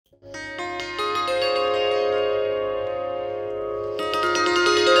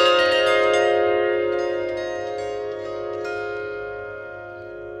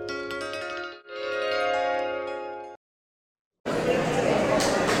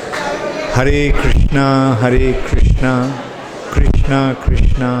Hare Krishna, Krishna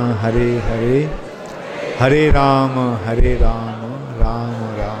Krishna, Hare Hare, Hare Rama, Rama Rama,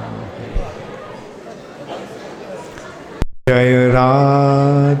 Hare. Jai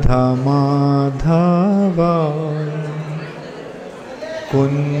Radha Madhava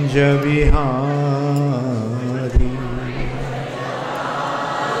Kunja Vihari,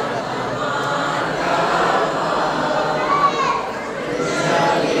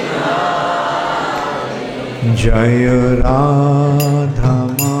 Jai Radha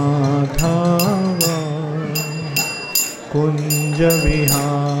Madhava Kunja Vihari.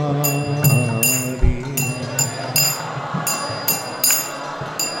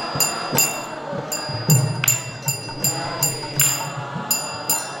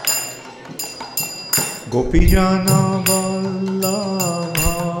 Gopijana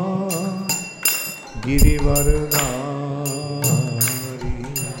Vallabha Girivardhari,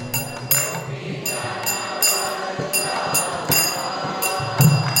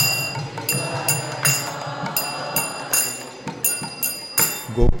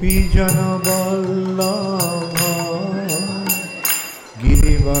 Gopijana Vallabha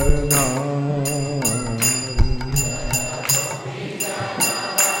Girivardhari,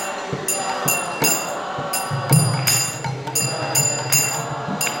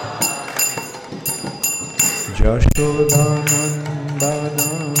 Jashodanandana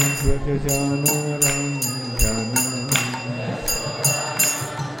Vrajajana Ranjana,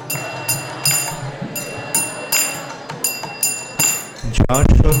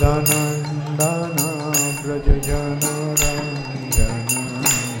 Jashodanandana Vrajajana Ranjana,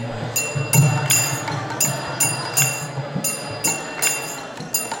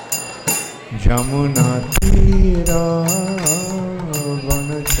 Jamuna Tira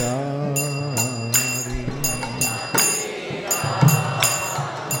Vanachari,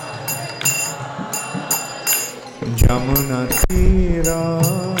 Jamuna Tira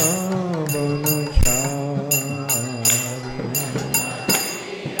Vanachari,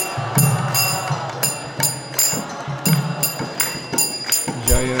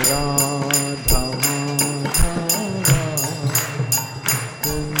 Jaya Radha Madhava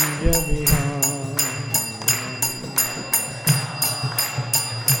Kunja Vihari,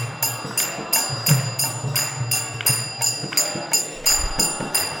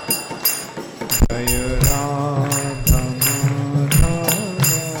 Jaya Radha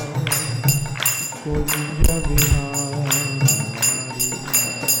Madhava Kunja Vihari.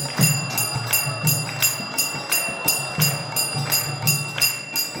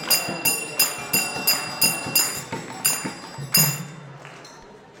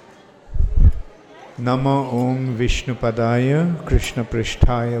 Namo Om Vishnupadaya Krishna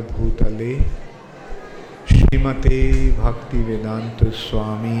Pristhaya Bhutale Srimate Bhakti Vedanta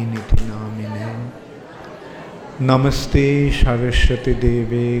Swami Niti Namine Namaste Saraswati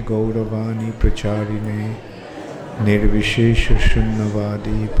Deve Gauravani Pracharine Nirvishesha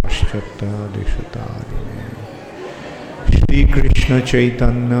Shunnavadi Paschata Deshatarine Shri Krishna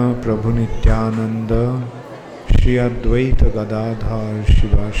Chaitanya Prabhu Nityananda Shri Advaita Gadadhar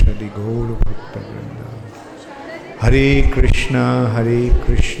Shivasadi Gaur Bhakta Vrinda. Hare Krishna,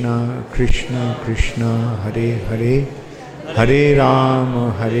 Krishna Krishna, Hare Hare, Hare Rama,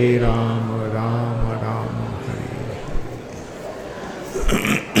 Rama Rama, Hare.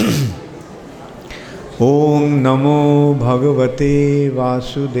 Om Namo Bhagavate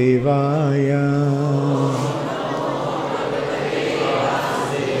Vasudevaya.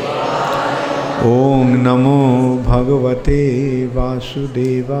 Om Namo Bhagavate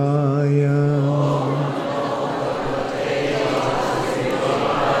Vasudevaya.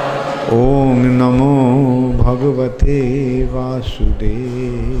 Om Namo Bhagavate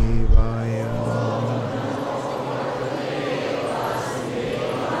Vasudevaya.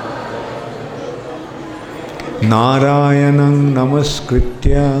 Narayanam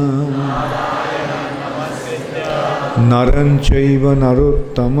Namaskritya Naram Chaiva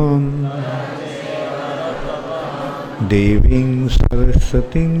Narottamam Deving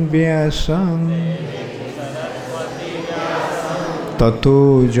Saraswating Vyasam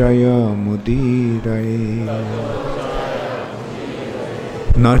Tato Jaya Mudiraye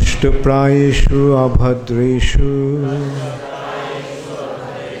Nashta Prayeshu Abhadreshu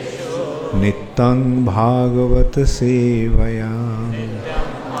Nittang Bhagavata Sevaya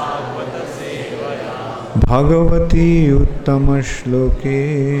Bhagavati Uttama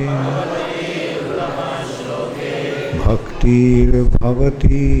Shloke Bhaktir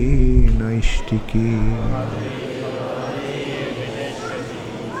Bhavati Naishtiki.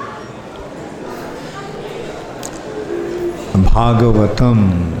 Bhagavatam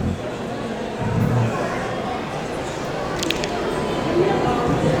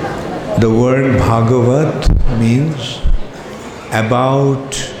The word Bhagavat means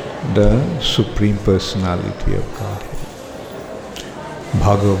about the Supreme Personality of Godhead.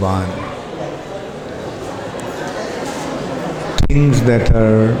 Bhagavan. Things that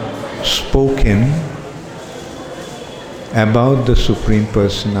are spoken about the Supreme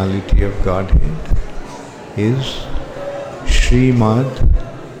Personality of Godhead is Srimad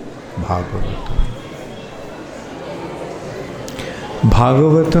Bhagavatam.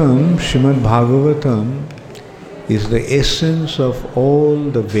 Bhagavatam, Srimad Bhagavatam, is the essence of all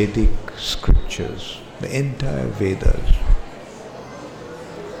the Vedic scriptures, the entire Vedas.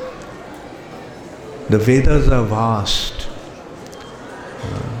 The Vedas are vast,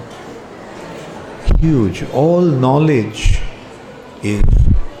 huge. All knowledge is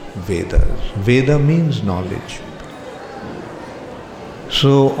Vedas. Veda means knowledge.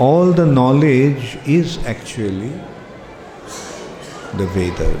 So all the knowledge is actually the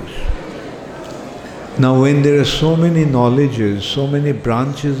Vedas. Now when there are so many knowledges, so many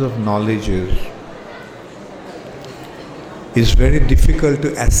branches of knowledges, it's very difficult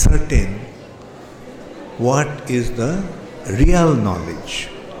to ascertain what is the real knowledge,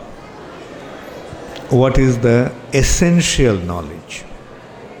 what is the essential knowledge.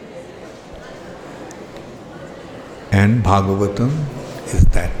 And Bhagavatam is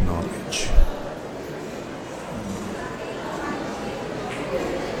that knowledge.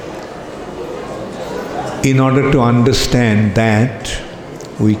 In order to understand that,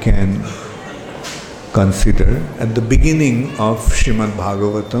 we can consider at the beginning of Srimad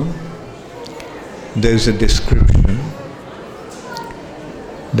Bhagavatam, there is a description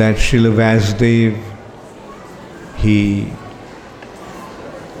that Srila Vasudev, he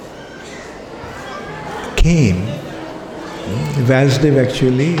came. Vasudev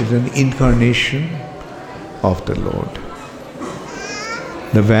actually is an incarnation of the Lord.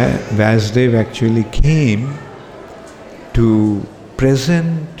 The Vasudev actually came to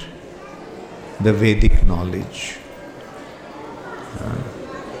present the Vedic knowledge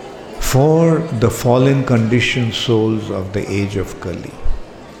for the fallen conditioned souls of the age of Kali.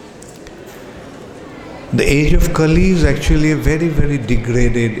 The age of Kali is actually a very, very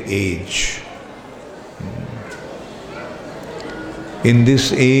degraded age. In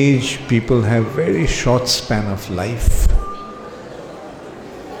this age, people have very short span of life.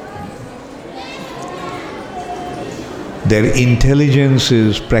 Their intelligence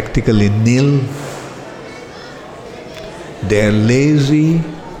is practically nil. They are lazy,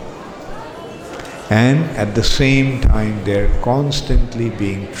 and at the same time they are constantly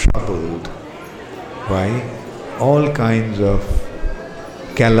being troubled by all kinds of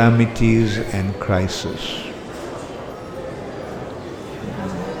calamities and crises.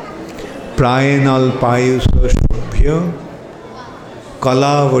 Prayanal payusa shubhya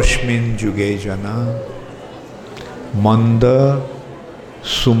kalavashmin juge jana manda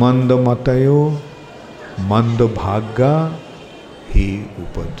sumanda matayo manda bhagga hi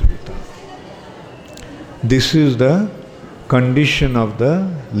upadruta. This is the condition of the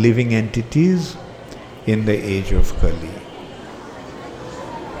living entities in the age of Kali.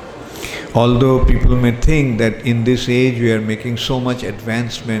 Although people may think that in this age we are making so much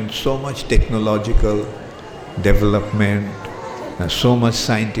advancement, so much technological development, so much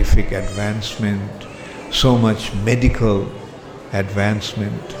scientific advancement, so much medical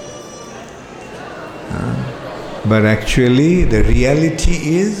advancement. But actually the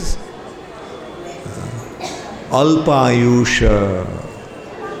reality is Alpa Ayusha.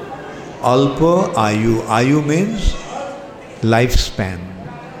 Alpa Ayu. Ayu means lifespan.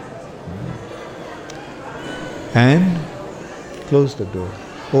 And close the door.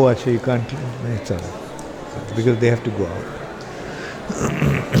 Oh, actually you can't. It's all right. Because they have to go out.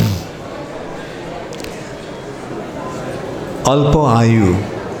 Alpa Ayu.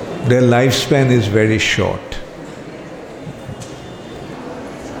 Their lifespan is very short.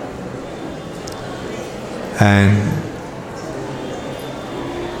 And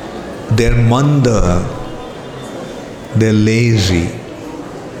they're manda, they're lazy.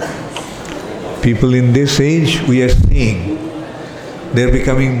 People in this age, we are seeing, they're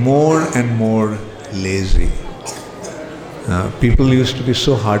becoming more and more lazy. People used to be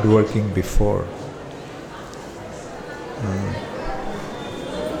so hardworking before.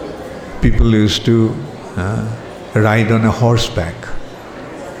 People used to ride on a horseback.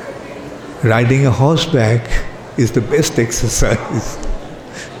 Riding a horseback is the best exercise.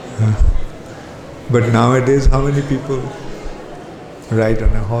 But nowadays, how many people ride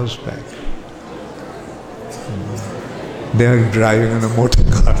on a horseback? They are driving on a motor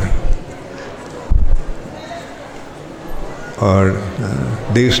car. or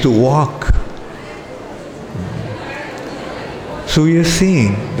they used to walk. So we are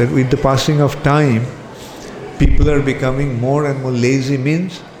seeing that with the passing of time, people are becoming more and more lazy,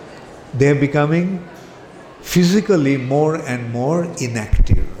 means they are becoming physically more and more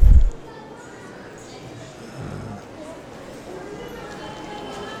inactive.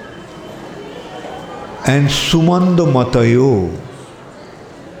 And sumando matayo,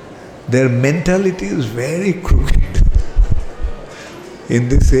 their mentality is very crooked. In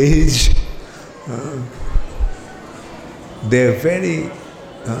this age, they are very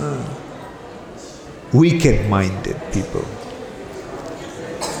wicked-minded people.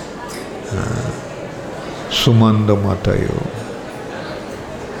 Sumando matayo.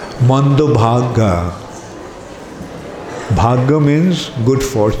 Mando bhagga. Bhagga means good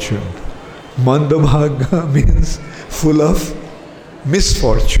fortune. Mando bhagga means full of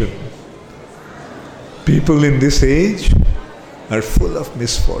misfortune. People in this age are full of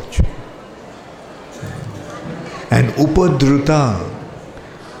misfortune. And upadruta.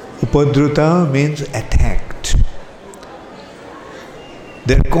 Upadruta means attacked.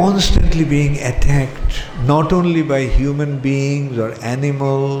 They're constantly being attacked, not only by human beings or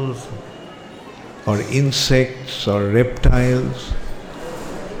animals or insects or reptiles.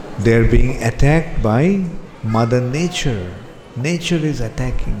 They're being attacked by Mother Nature. Nature is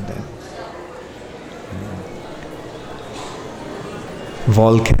attacking them.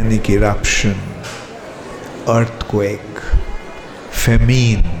 Volcanic eruption, earthquake,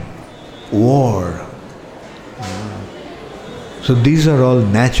 famine, war. So these are all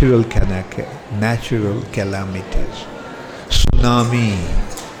natural calamities. Tsunami.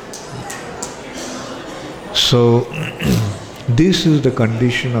 So this is the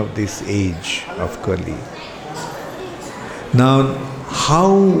condition of this age of Kali. Now,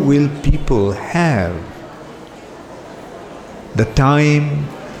 how will people have the time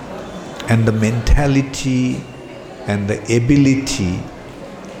and the mentality and the ability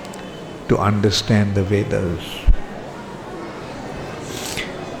to understand the Vedas?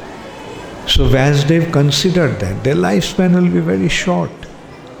 So Vasudev considered that their lifespan will be very short.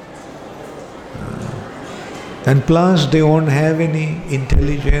 And plus they won't have any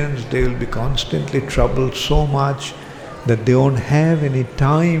intelligence, they will be constantly troubled so much that they won't have any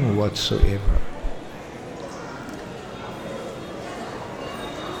time whatsoever.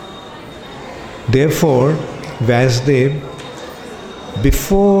 Therefore, Vasudev,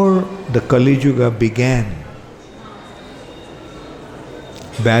 before the Kali Yuga began,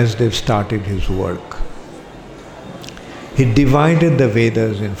 Vasudev started his work. He divided the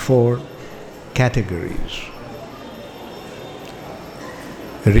Vedas in 4 categories: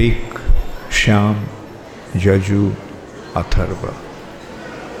 Rik, Sham, Yaju, Atharva.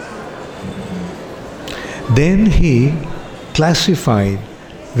 Then he classified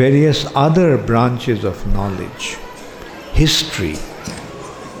various other branches of knowledge. History.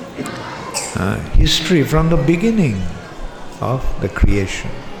 History from the beginning of the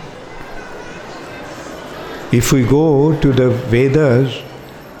creation. If we go to the Vedas,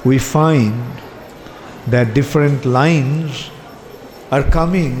 we find that different lines are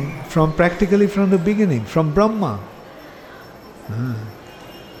coming from practically from the beginning, from Brahma.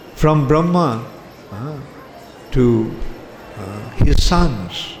 From Brahma to his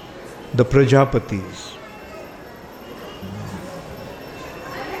sons, the Prajapatis.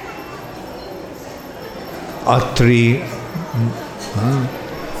 Atri,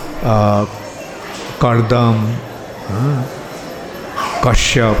 Kardam,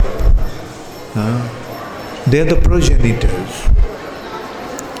 Kashyap, they are the progenitors.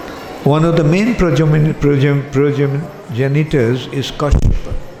 One of the main progenitors is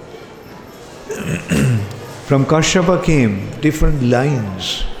Kashyapa. From Kashyapa came different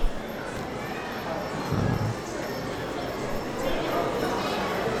lines.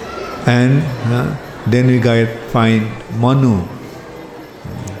 And then we find Manu.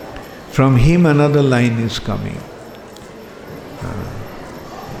 From him another line is coming.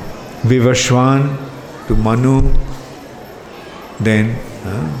 Vivashwan to Manu. Then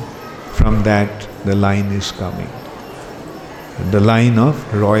from that the line is coming. The line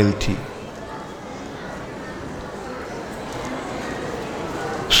of royalty.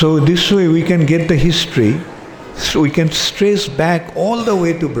 So this way we can get the history, so we can trace back all the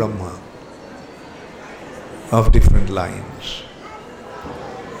way to Brahma of different lines.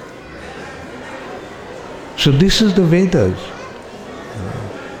 So this is the Vedas.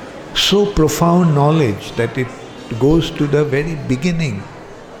 So profound knowledge that it goes to the very beginning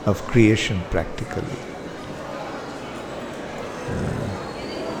of creation practically.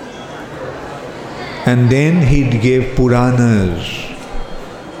 And then he gave Puranas,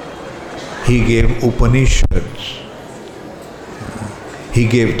 he gave Upanishads, he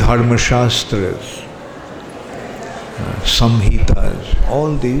gave Dharma Shastras, Samhitas,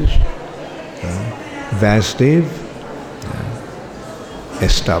 all these Vasudev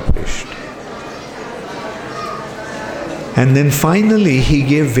established. And then finally he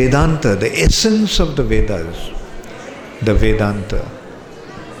gave Vedanta, the essence of the Vedas, the Vedanta.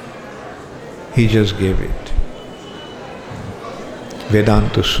 He just gave it.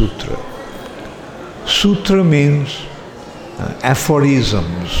 Vedanta Sutra. Sutra means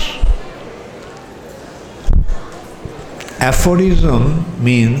aphorisms. Aphorism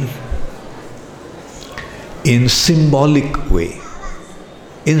means in symbolic way,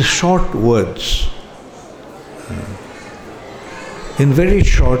 in short words, in very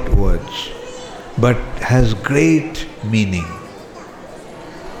short words, but has great meaning.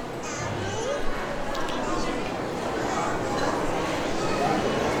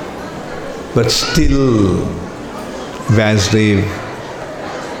 But still, Vasudev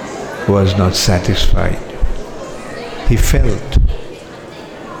was not satisfied. He felt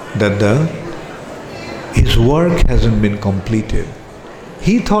that his work hasn't been completed.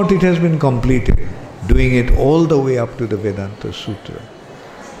 He thought it has been completed, doing it all the way up to the Vedanta Sutra.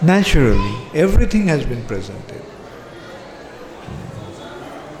 Naturally, everything has been presented.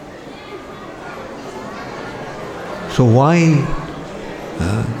 So why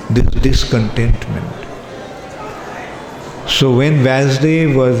this discontentment? So when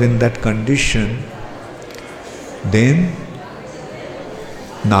Vasudev was in that condition, then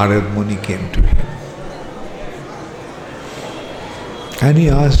Narad Muni came to him. And he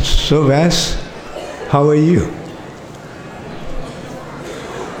asked, "So Vas, how are you?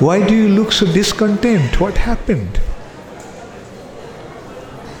 Why do you look so discontent? What happened?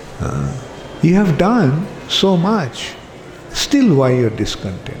 You have done so much. Still why you are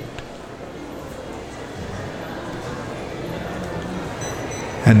discontent?"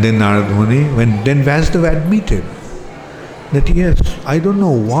 And then Narad Muni, then Vasudeva admitted that yes, I don't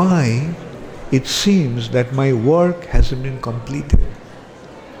know why it seems that my work hasn't been completed.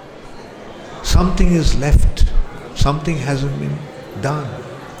 Something is left, something hasn't been done.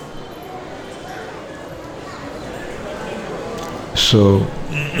 So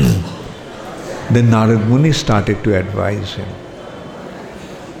then Narad Muni started to advise him.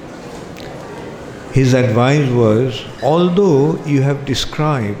 His advice was, although you have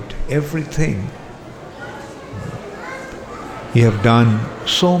described everything, you have done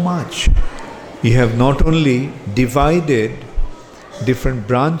so much. You have not only divided different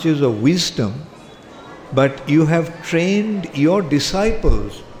branches of wisdom, but you have trained your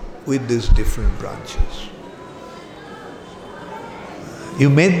disciples with these different branches. You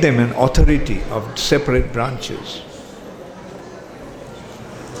made them an authority of separate branches.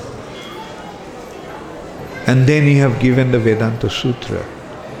 And then you have given the Vedanta Sutra.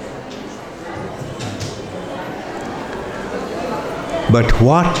 But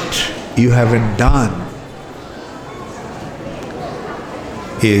what you haven't done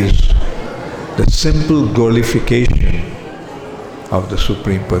is the simple glorification of the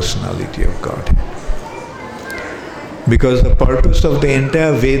Supreme Personality of Godhead. Because the purpose of the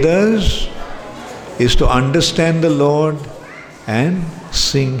entire Vedas is to understand the Lord and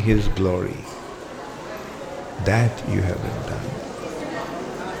sing His glory. That you haven't done.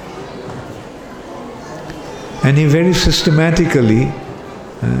 And he very systematically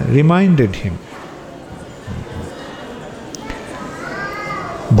reminded him.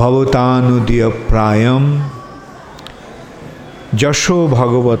 Bhavatanudya prayam jasho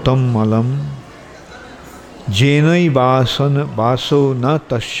bhagavatam malam jenai vaso na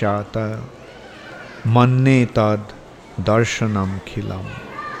tashyata manne tad darshanam khilam.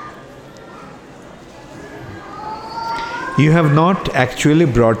 You have not actually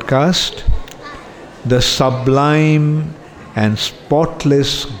broadcast the sublime and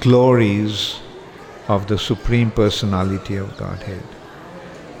spotless glories of the Supreme Personality of Godhead.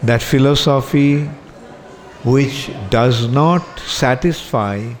 That philosophy which does not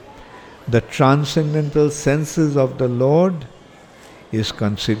satisfy the transcendental senses of the Lord is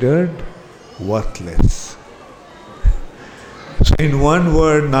considered worthless. So in one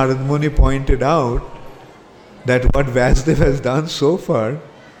word, Narad Muni pointed out that what Vasudeva has done so far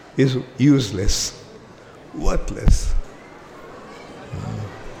is useless, worthless.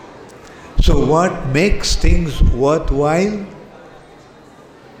 So what makes things worthwhile?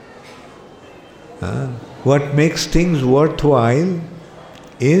 What makes things worthwhile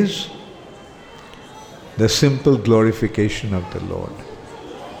is the simple glorification of the Lord.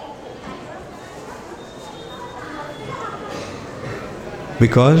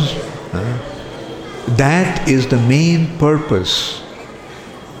 Because that is the main purpose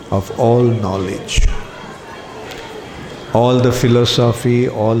of all knowledge. All the philosophy,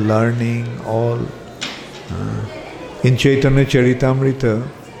 all learning, all... in Chaitanya Charitamrita,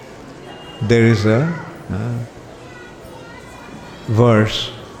 there is a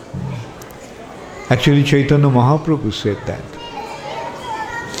verse. Actually, Chaitanya Mahaprabhu said that.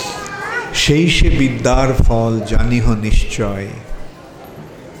 Sheishe Vidyar Phal Janiho Nishchoy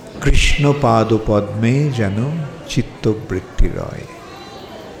Krishna Padu Padme Jano Chitta Vritti Roy.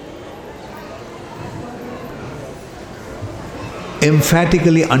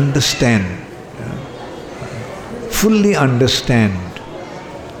 Emphatically understand, fully understand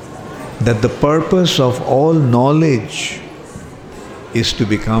that the purpose of all knowledge is to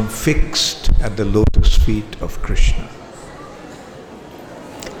become fixed at the lotus feet of Krishna.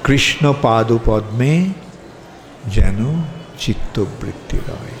 Krishna Padu Padme Jano Chitta Vritti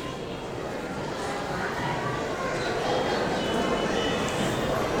Roy.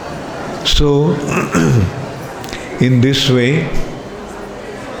 So, in this way,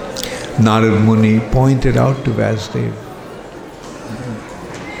 Narad Muni pointed out to Vasudev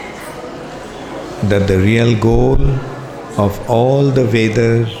that the real goal of all the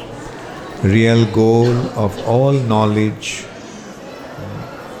Vedas, real goal of all knowledge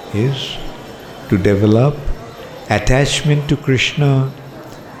is to develop attachment to Krishna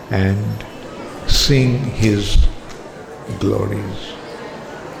and sing his glories.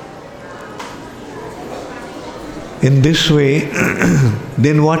 In this way,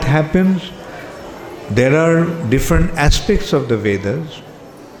 then what happens? There are different aspects of the Vedas.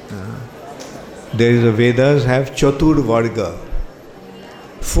 There is the Vedas have Chatur Varga,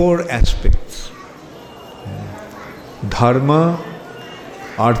 4 aspects. Dharma,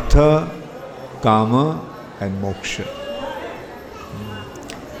 Artha, Kama and Moksha.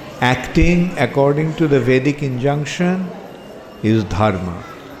 Acting according to the Vedic injunction is Dharma.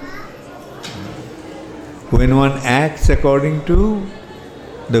 When one acts according to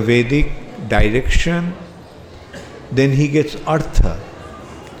the Vedic direction, then he gets Artha.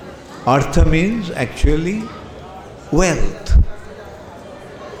 Artha means actually wealth.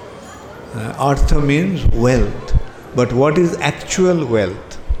 Artha means wealth. But what is actual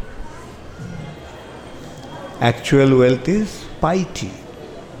wealth? Actual wealth is piety.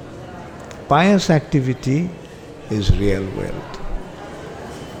 Pious activity is real wealth.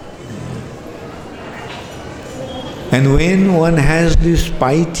 And when one has this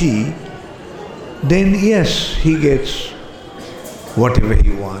piety, then yes, he gets whatever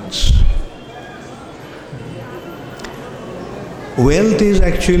he wants. Wealth is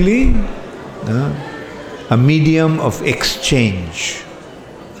actually a medium of exchange.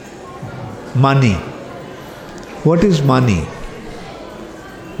 Money. What is money?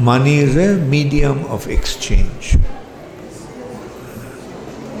 Money is a medium of exchange.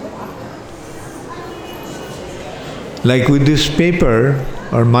 Like with this paper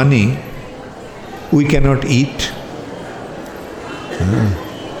or money, we cannot eat.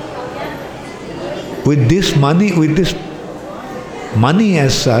 With this money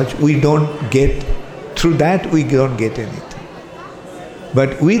as such, we don't get, through that we don't get anything.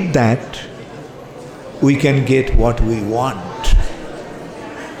 But with that, we can get what we want.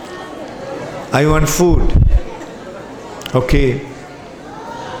 I want food. Okay,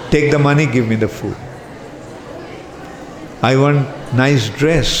 take the money, give me the food. I want nice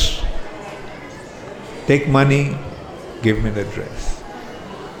dress. Take money, give me the dress.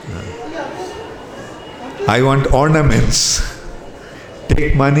 I want ornaments.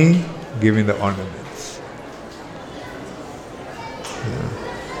 Take money, give me the ornaments.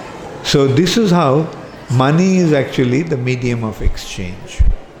 So this is how money is actually the medium of exchange.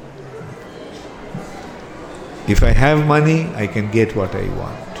 If I have money, I can get what I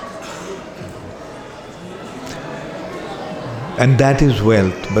want. And that is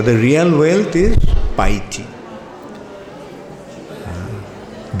wealth. But the real wealth is piety.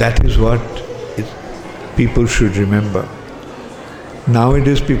 That is what people should remember.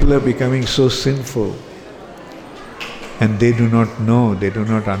 Nowadays people are becoming so sinful and they do not know, they do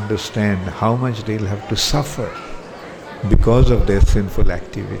not understand how much they'll have to suffer because of their sinful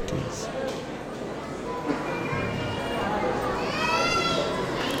activities.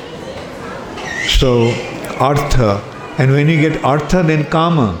 So, artha. And when you get artha, then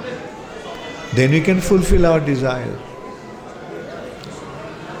kama. Then we can fulfill our desires.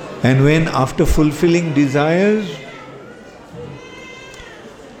 And when after fulfilling desires,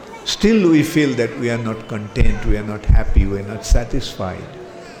 still we feel that we are not content, we are not happy, we are not satisfied,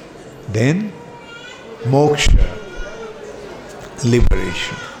 then moksha.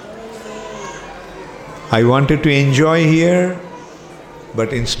 liberation. I wanted to enjoy here,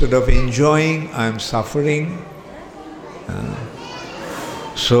 but instead of enjoying, I am suffering.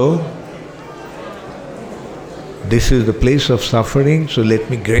 So, this is the place of suffering, so let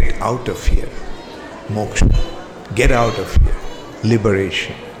me get out of here. Moksha. Get out of here.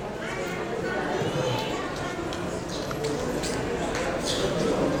 Liberation.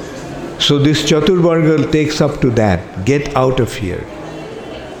 So this Chaturvarga takes up to that. Get out of here.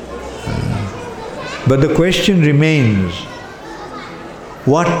 But the question remains,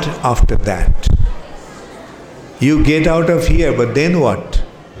 what after that? You get out of here, but then what?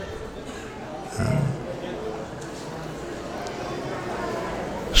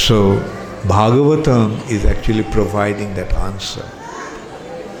 So, Bhagavatam is actually providing that answer.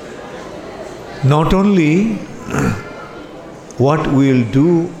 Not only what we'll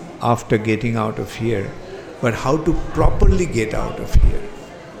do after getting out of here, but how to properly get out of here.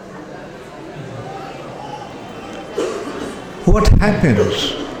 What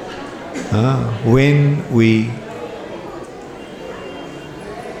happens when we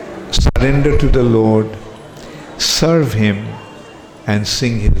surrender to the Lord, serve Him, and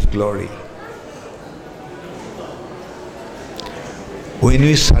sing His glory? When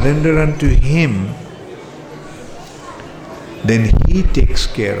we surrender unto Him, then He takes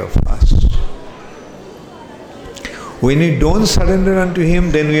care of us. When we don't surrender unto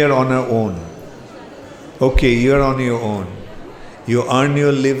Him, then we are on our own. Okay, you are on your own. You earn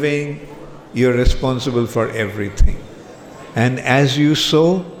your living, you are responsible for everything. And as you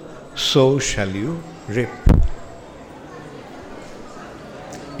sow, so shall you reap.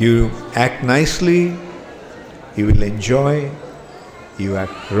 You act nicely, you will enjoy. You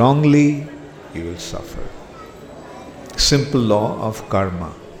act wrongly, you will suffer. Simple law of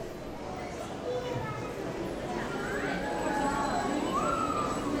karma.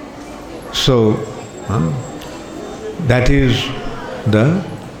 So, that is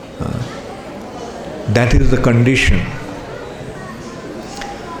the condition.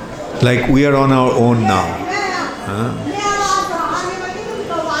 Like we are on our own now.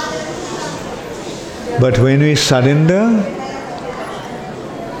 But when we surrender,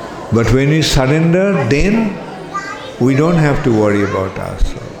 then we don't have to worry about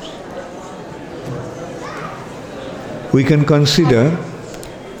ourselves. We can consider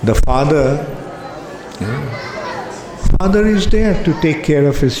the father. Father is there to take care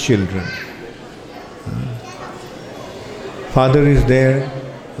of his children. Father is there.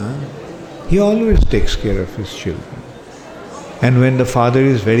 He always takes care of his children. And when the father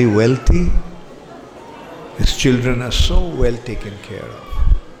is very wealthy, his children are so well taken care of.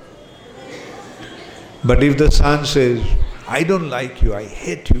 But if the son says, I don't like you, I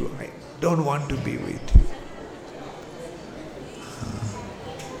hate you, I don't want to be with you,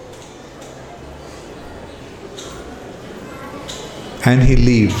 and he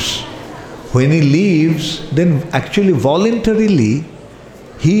leaves. When he leaves, then actually voluntarily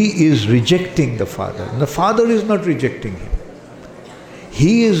he is rejecting the father. And the father is not rejecting him.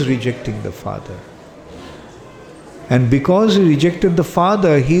 He is rejecting the father. And because he rejected the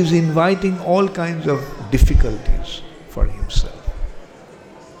father, he is inviting all kinds of difficulties for himself.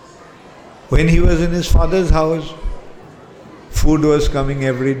 When he was in his father's house, food was coming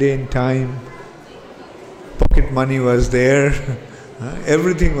every day in time, pocket money was there,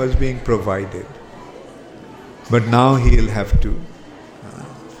 everything was being provided. But now he'll have to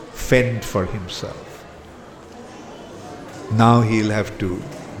fend for himself. Now he'll have to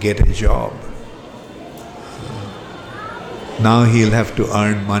get a job. Now he'll have to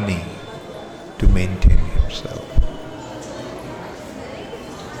earn money to maintain himself.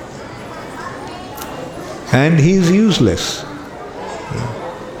 And he's useless.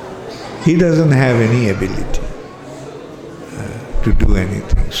 He doesn't have any ability to do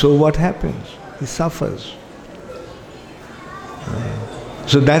anything. So what happens? He suffers.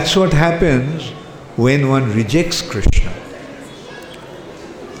 So that's what happens when one rejects Krishna.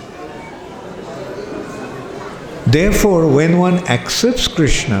 Therefore, when one accepts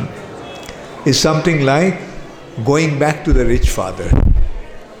Krishna, is something like going back to the rich father.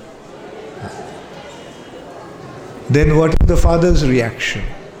 Then what is the father's reaction?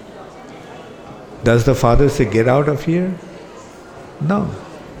 Does the father say, get out of here? No.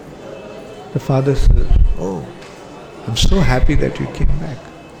 The father says, oh, I'm so happy that you came back.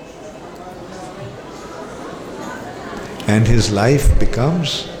 And his life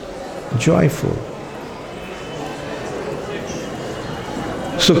becomes joyful.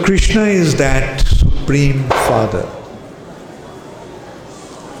 So Krishna is that Supreme Father.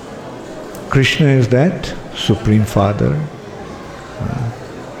 Krishna is that Supreme Father.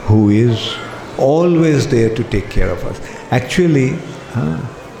 who is always there to take care of us. Actually,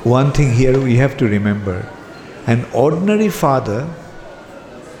 one thing here we have to remember, an ordinary father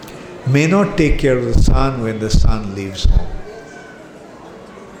may not take care of the son when the son leaves home.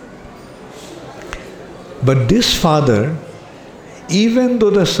 But this father, even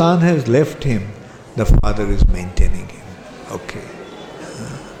though the son has left him, the father is maintaining him. Okay.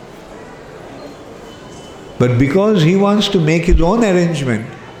 But because he wants to make his own arrangement,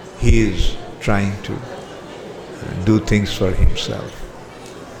 he is trying to do things for himself,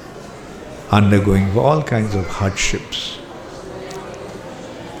 undergoing all kinds of hardships.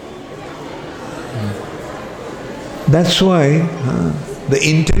 That's why the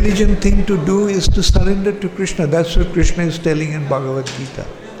intelligent thing to do is to surrender to Krishna. That's what Krishna is telling in Bhagavad Gita.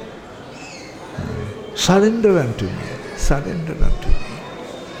 Surrender unto me. Surrender unto me.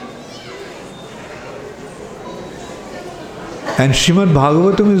 And Srimad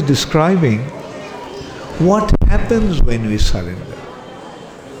Bhagavatam is describing what happens when we surrender.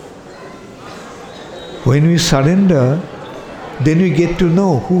 When we surrender, then we get to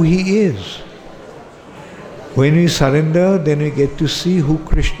know who He is. When we surrender, then we get to see who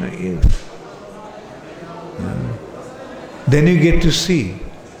Krishna is. Then you get to see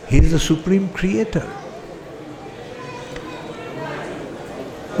He is the Supreme Creator.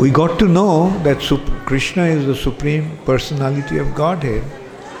 We got to know that Krishna is the Supreme Personality of Godhead,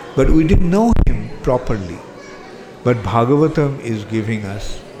 but we didn't know Him properly. But Bhagavatam is giving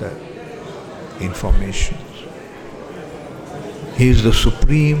us the information. He is the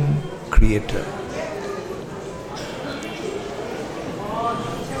Supreme Creator.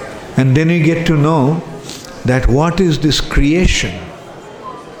 And then you get to know that what is this creation?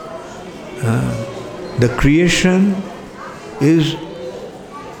 The creation is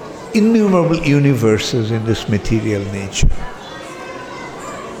innumerable universes in this material nature.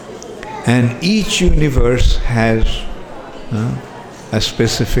 And each universe has a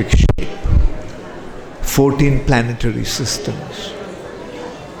specific shape. 14 planetary systems.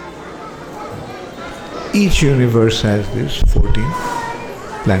 Each universe has these 14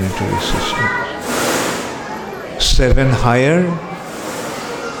 planetary systems. 7 higher,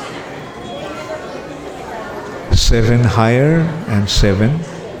 7 higher and 7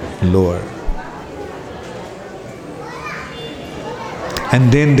 lower.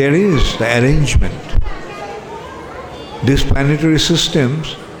 And then there is the arrangement. These planetary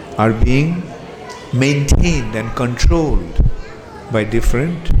systems are being maintained and controlled by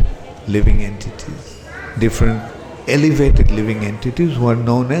different living entities, different elevated living entities who are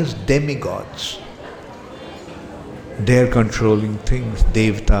known as demigods. They are controlling things,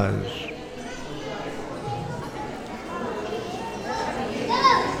 devatas.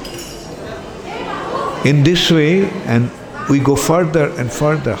 In this way, and we go further and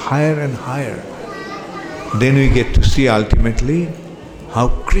further, higher and higher, then we get to see ultimately how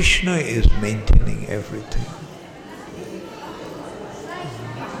Krishna is maintaining everything.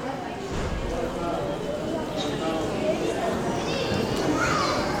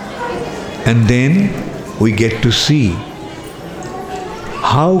 And then we get to see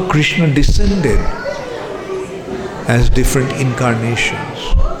how Krishna descended as different incarnations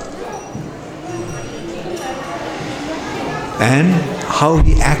and how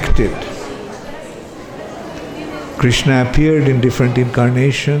he acted. Krishna appeared in different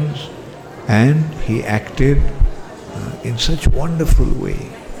incarnations and he acted in such a wonderful way.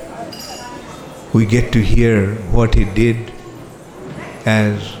 We get to hear what he did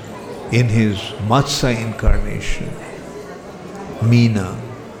as in his Matsya incarnation, Meena,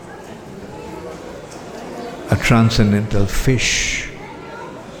 a transcendental fish,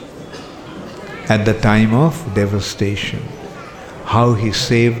 at the time of devastation, how he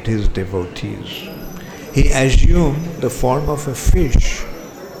saved his devotees. He assumed the form of a fish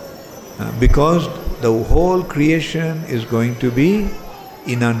because the whole creation is going to be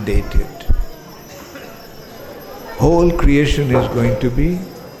inundated. Whole creation is going to be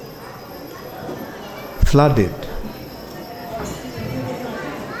flooded.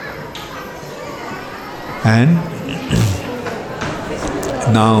 And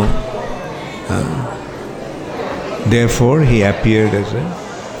now, therefore, he appeared as a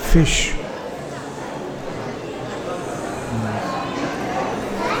fish.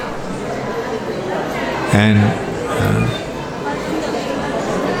 And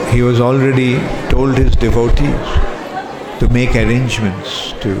he was already told his devotees to make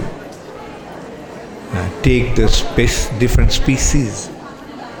arrangements to take the different species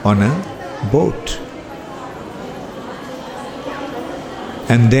on a boat.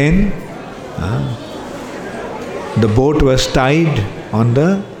 And then the boat was tied on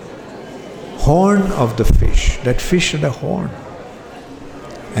the horn of the fish. That fish had a horn.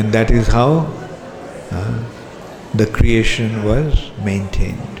 And that is how the creation was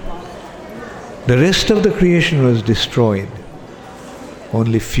maintained. The rest of the creation was destroyed.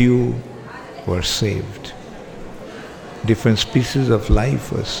 Only few were saved. Different species of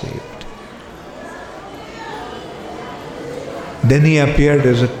life were saved. Then he appeared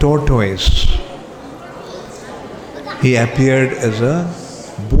as a tortoise. He appeared as a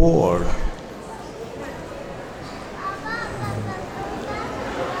boar.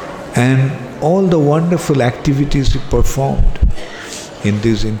 And all the wonderful activities he performed in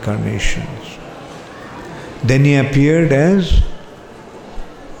these incarnations. Then he appeared as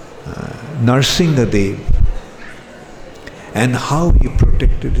Narsingadev, and how he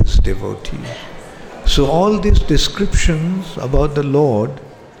protected his devotees. So all these descriptions about the Lord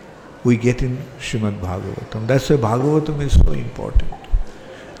we get in Srimad Bhagavatam. That's why Bhagavatam is so important.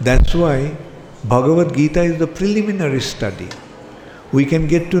 That's why Bhagavad Gita is the preliminary study. We can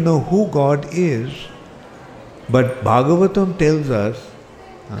get to know who God is, but Bhagavatam tells us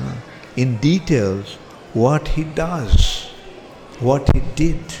in details what he does, what he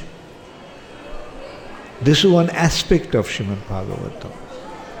did. This is one aspect of Srimad Bhagavatam.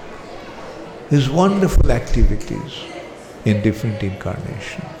 His wonderful activities in different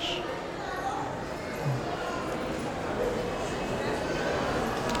incarnations.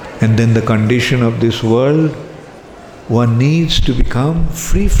 And then the condition of this world, one needs to become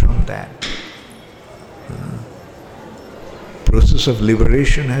free from that. Process of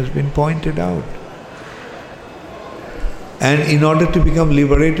liberation has been pointed out. And in order to become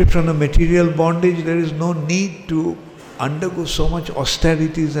liberated from the material bondage, there is no need to undergo so much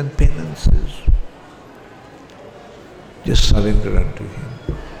austerities and penances. Just surrender unto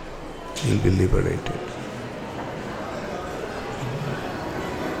him. You'll be liberated.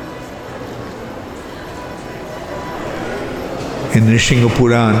 In Nrisingha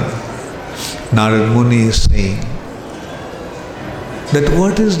Puran, Narad Muni is saying that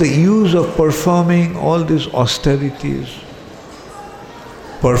what is the use of performing all these austerities,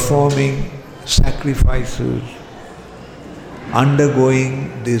 performing sacrifices,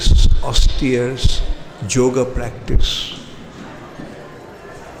 undergoing this austere yoga practice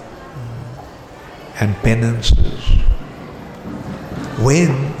and penances,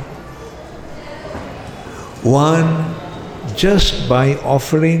 when one, just by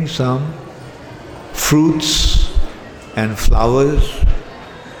offering some fruits and flowers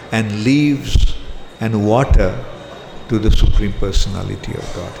and leaves and water to the Supreme Personality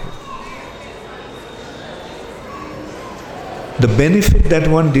of Godhead, the benefit that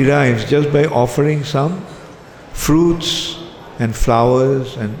one derives just by offering some fruits and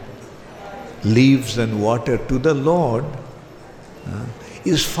flowers and leaves and water to the Lord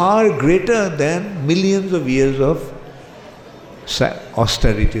is far greater than millions of years of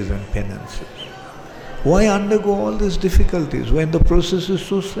austerities and penances. Why undergo all these difficulties when the process is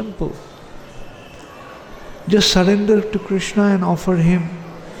so simple? Just surrender to Krishna and offer him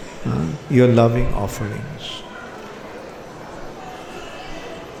your loving offerings.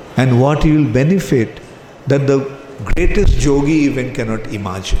 And what you will benefit that the greatest yogi even cannot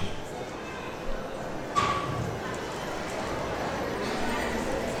imagine.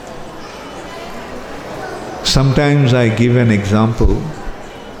 Sometimes I give an example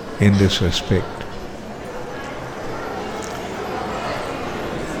in this respect.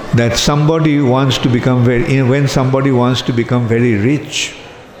 That somebody wants to become when somebody wants to become very rich,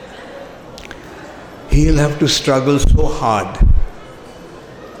 he'll have to struggle so hard.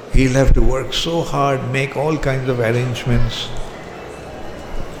 He'll have to work so hard, make all kinds of arrangements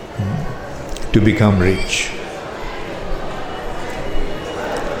to become rich.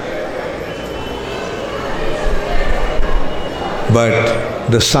 But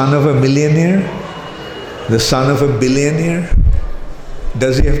the son of a millionaire, the son of a billionaire,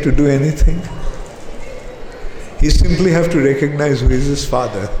 does he have to do anything? He simply have to recognize who is his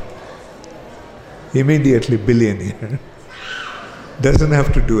father. Immediately billionaire. Doesn't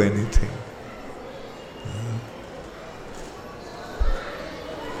have to do anything.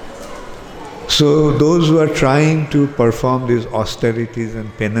 So those who are trying to perform these austerities and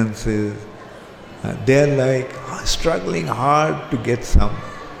penances, they are like struggling hard to get some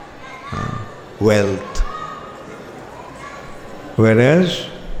wealth. Whereas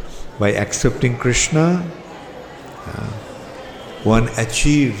by accepting Krishna, one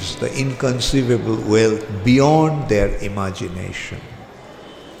achieves the inconceivable wealth beyond their imagination.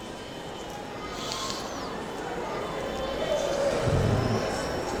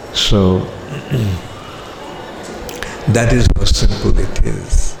 So, That is how simple it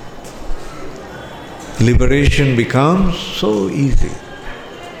is. Liberation becomes so easy.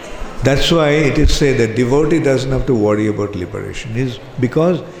 That's why it is said that devotee doesn't have to worry about liberation.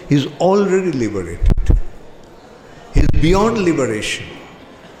 Because he's already liberated. He's beyond liberation.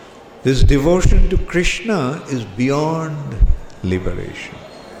 This devotion to Krishna is beyond liberation.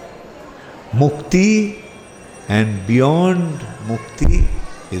 Mukti and beyond mukti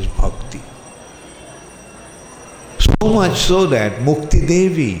is bhakti. So much so that Mukti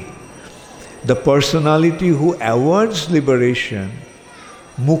Devi, the personality who awards liberation,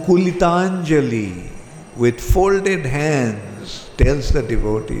 Mukulitanjali, with folded hands, tells the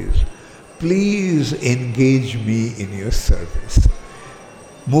devotees, please engage me in your service.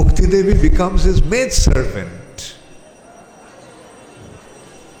 Mukti Devi becomes his maidservant.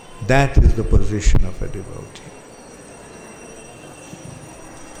 That is the position of a devotee.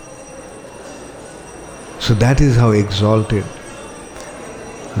 So that is how exalted.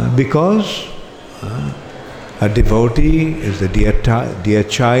 Because a devotee is the dear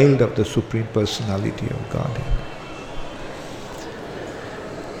child of the Supreme Personality of Godhead.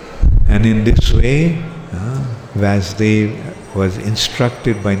 And in this way, Vasudev was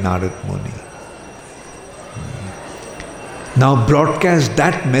instructed by Narad Muni. Now broadcast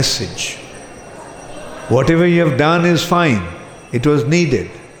that message. Whatever you have done is fine. It was needed.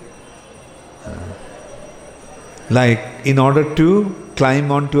 Like in order to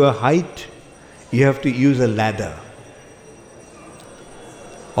climb onto a height, you have to use a ladder.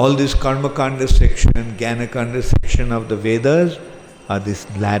 All this Karma Kanda section, Jnana Kanda section of the Vedas are this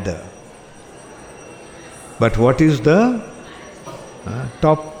ladder. But what is the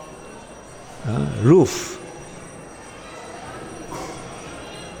top roof?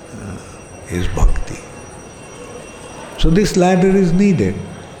 Is bhakti. So this ladder is needed.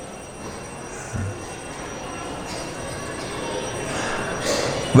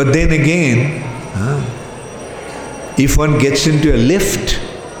 But then again, if one gets into a lift,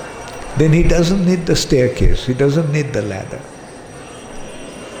 then he doesn't need the staircase, he doesn't need the ladder.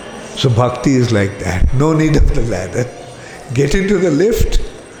 So bhakti is like that, no need of the ladder. Get into the lift,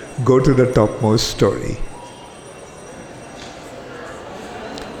 go to the topmost story.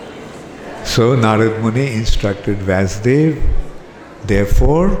 So Narad Muni instructed Vasudev,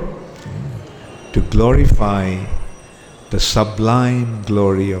 therefore, to glorify the sublime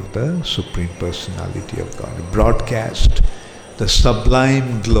glory of the Supreme Personality of God. Broadcast the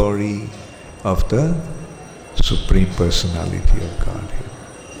sublime glory of the Supreme Personality of Godhead.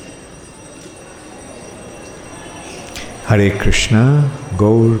 Hare Krishna,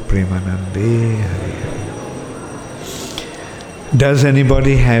 Gaur Premanande, Hare Hare. Does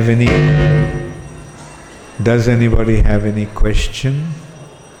anybody have any question?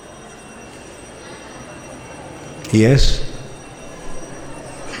 Yes?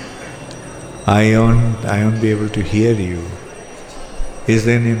 I won't be able to hear you. Is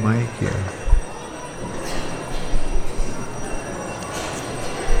there any mic here?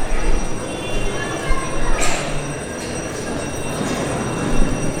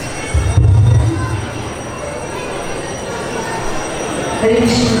 Hare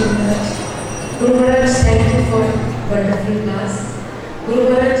Krishna, Guru Maharaj. Guru Maharaj, thank you for wonderful class. Guru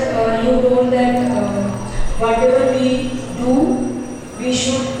Maharaj, you told that whatever we do, we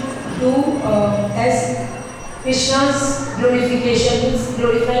should do as Krishna's glorification, means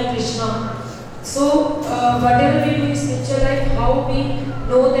glorifying Krishna. So whatever we do in spiritual life, how we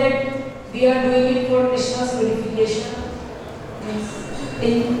know that we are doing it for Krishna's glorification?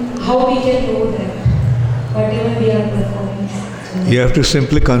 How we can know that whatever we are performing? You have to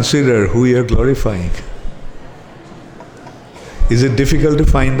simply consider who you are glorifying. Is it difficult to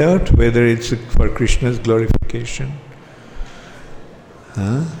find out whether it's for Krishna's glorification?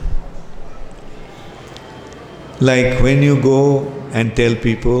 Like when you go and tell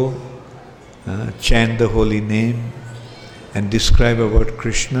people, chant the holy name and describe about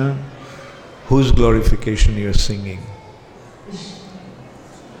Krishna, whose glorification you are singing?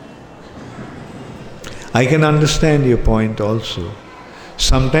 I can understand your point also.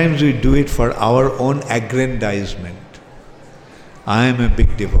 Sometimes we do it for our own aggrandizement. I am a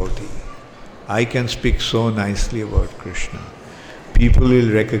big devotee. I can speak so nicely about Krishna. People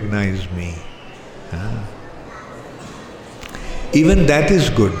will recognize me. Even that is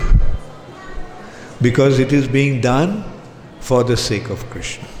good, because it is being done for the sake of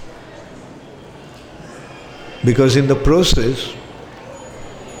Krishna. Because in the process,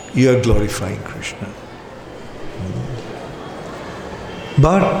 you are glorifying Krishna.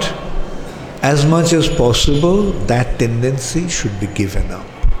 But as much as possible, that tendency should be given up.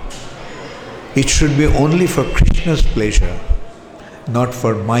 It should be only for Krishna's pleasure, not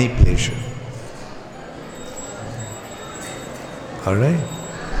for my pleasure. Alright?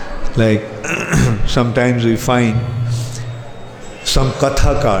 Like sometimes we find some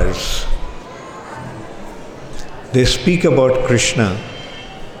kathakars, they speak about Krishna,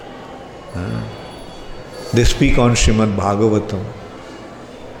 they speak on Srimad Bhagavatam,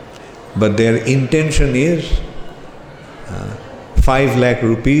 but their intention is 5 lakh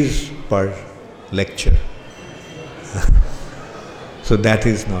rupees per lecture. So that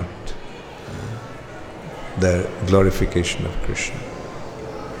is not the glorification of Krishna.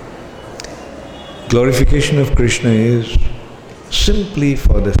 Glorification of Krishna is simply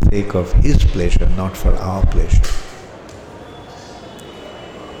for the sake of his pleasure, not for our pleasure.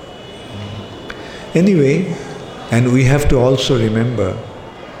 Anyway, and we have to also remember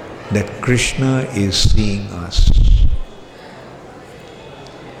that Krishna is seeing us.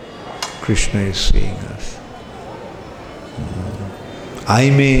 Krishna is seeing us. I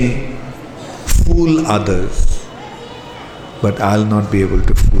may fool others, but I'll not be able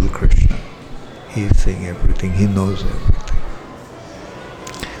to fool Krishna. He is seeing everything, he knows everything.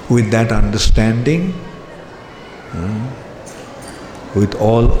 With that understanding, with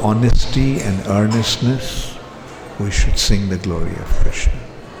all honesty and earnestness, we should sing the glory of Krishna.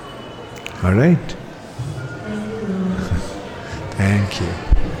 All right? Thank you.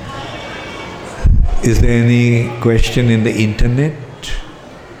 Is there any question in the internet?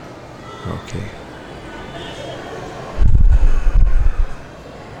 Okay.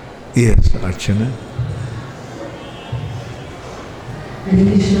 Yes, Archana. Hare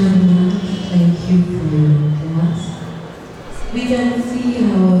Krishna, thank you for your class. We can see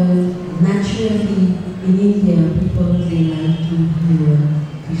how naturally in India people they like to hear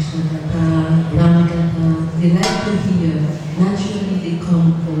Krishna Katha, Ram Katha, they like to hear. Naturally they come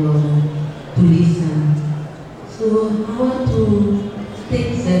to listen. So how to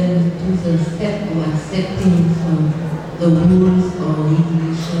take them to the step of accepting the rules or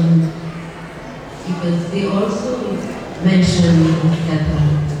regulation, because they also mention Katha.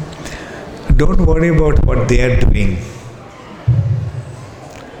 Don't worry about what they are doing.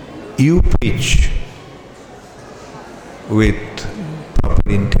 You preach with proper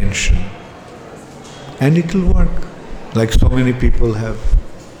intention and it will work. Like so many people have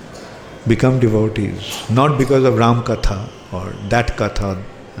become devotees, not because of Ram Katha or that Katha,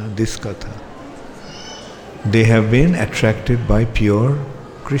 this Katha. They have been attracted by pure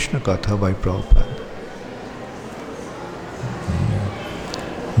Krishna Katha by Prabhupada.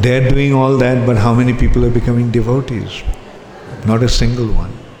 They are doing all that, but how many people are becoming devotees? Not a single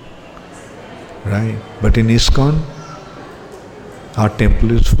one. Right? But in ISKCON, our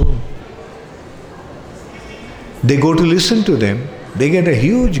temple is full. They go to listen to them, they get a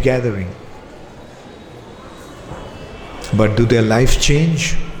huge gathering. But do their lives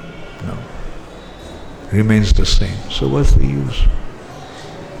change? No. Remains the same. So what's the use?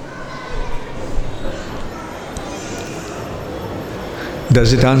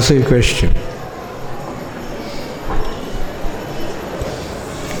 Does it answer your question?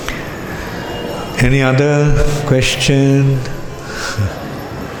 Any other question?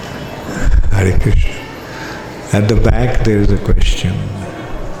 Hare Krishna. At the back there is a question.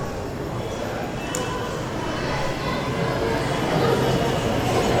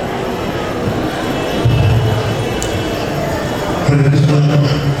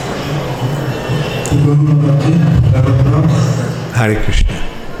 Hare Krishna.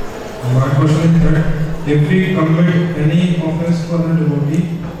 My question is that if we commit any offense for a devotee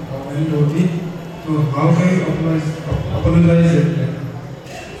or any devotee, so how can we apologize it?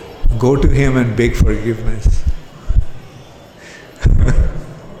 Go to him and beg forgiveness.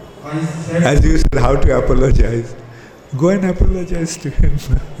 As you said, how to apologize. Go and apologize to him.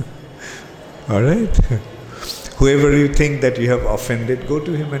 Alright? Whoever you think that you have offended, go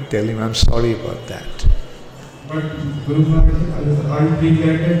to him and tell him, I'm sorry about that. But Guru Maharaj, I feel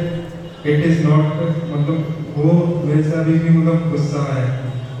that it is not, मतलब वो वैसा भी मतलब गुस्सा है,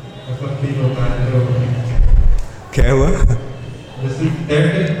 मतलब feel होता है जो क्या हुआ? I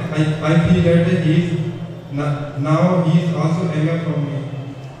feel that he is now he is also angry from me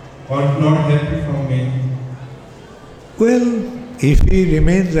or not happy from me. Well, if he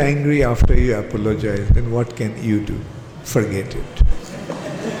remains angry after you apologize, then what can you do? Forget it.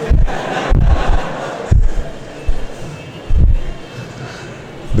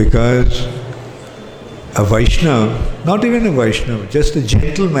 Because a Vaishnava, not even a Vaishnava, just a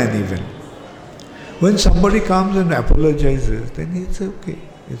gentleman even, when somebody comes and apologizes, then it's okay,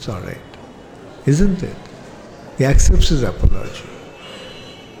 it's alright. Isn't it? He accepts his apology.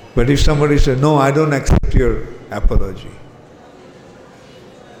 But if somebody says, no, I don't accept your apology,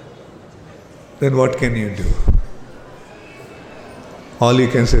 then what can you do? All you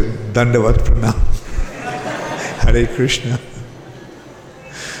can say is, Dandavat Pranam. Hare Krishna.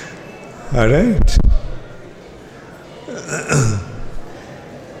 Alright?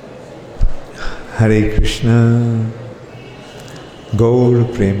 Hare Krishna. Gaur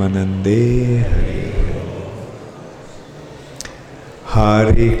Premanande Hare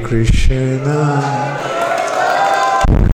Hare Krishna